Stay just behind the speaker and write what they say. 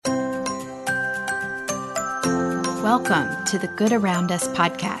Welcome to the Good Around Us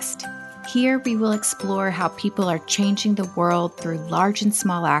podcast. Here we will explore how people are changing the world through large and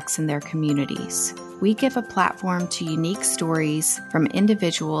small acts in their communities. We give a platform to unique stories from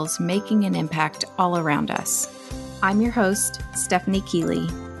individuals making an impact all around us. I'm your host, Stephanie Keeley,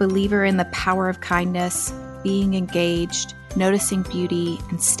 believer in the power of kindness, being engaged, noticing beauty,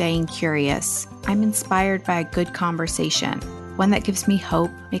 and staying curious. I'm inspired by a good conversation, one that gives me hope,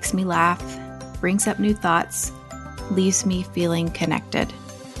 makes me laugh, brings up new thoughts, leaves me feeling connected.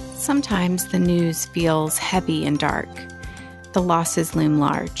 Sometimes the news feels heavy and dark. The losses loom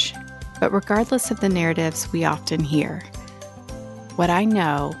large. But regardless of the narratives we often hear, what I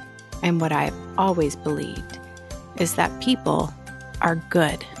know and what I've always believed is that people are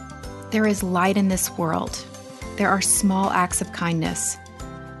good. There is light in this world. There are small acts of kindness.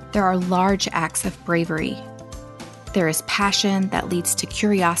 There are large acts of bravery. There is passion that leads to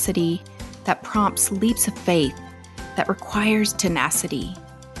curiosity, that prompts leaps of faith, that requires tenacity,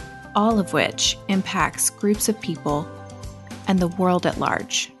 all of which impacts groups of people and the world at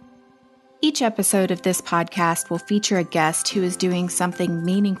large. Each episode of this podcast will feature a guest who is doing something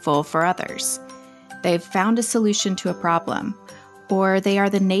meaningful for others. They've found a solution to a problem, or they are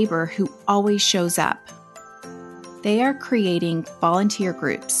the neighbor who always shows up. They are creating volunteer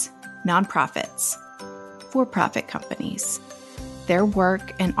groups, nonprofits, for-profit companies. Their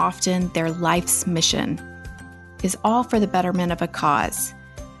work, and often their life's mission, is all for the betterment of a cause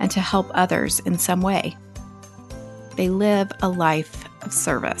and to help others in some way. They live a life of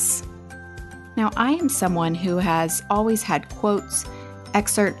service. Now, I am someone who has always had quotes,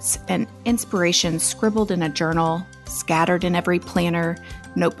 excerpts, and inspiration scribbled in a journal, scattered in every planner,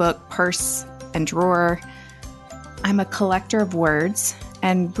 notebook, purse, and drawer. I'm a collector of words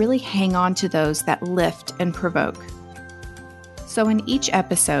and really hang on to those that lift and provoke. So in each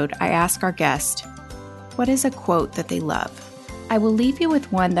episode, I ask our guest, what is a quote that they love? I will leave you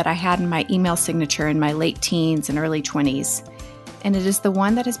with one that I had in my email signature in my late teens and early 20s, and it is the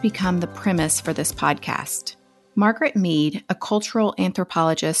one that has become the premise for this podcast. Margaret Mead, a cultural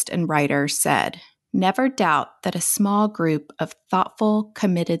anthropologist and writer, said, "Never doubt that a small group of thoughtful,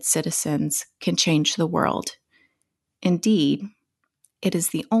 committed citizens can change the world. Indeed, it is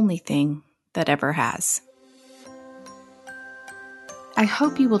the only thing that ever has." I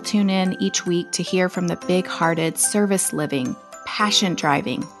hope you will tune in each week to hear from the big-hearted, service-living,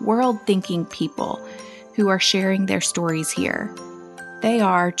 passion-driving, world-thinking people who are sharing their stories here. They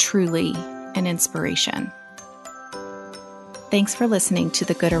are truly an inspiration. Thanks for listening to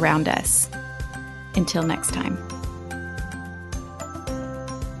The Good Around Us. Until next time.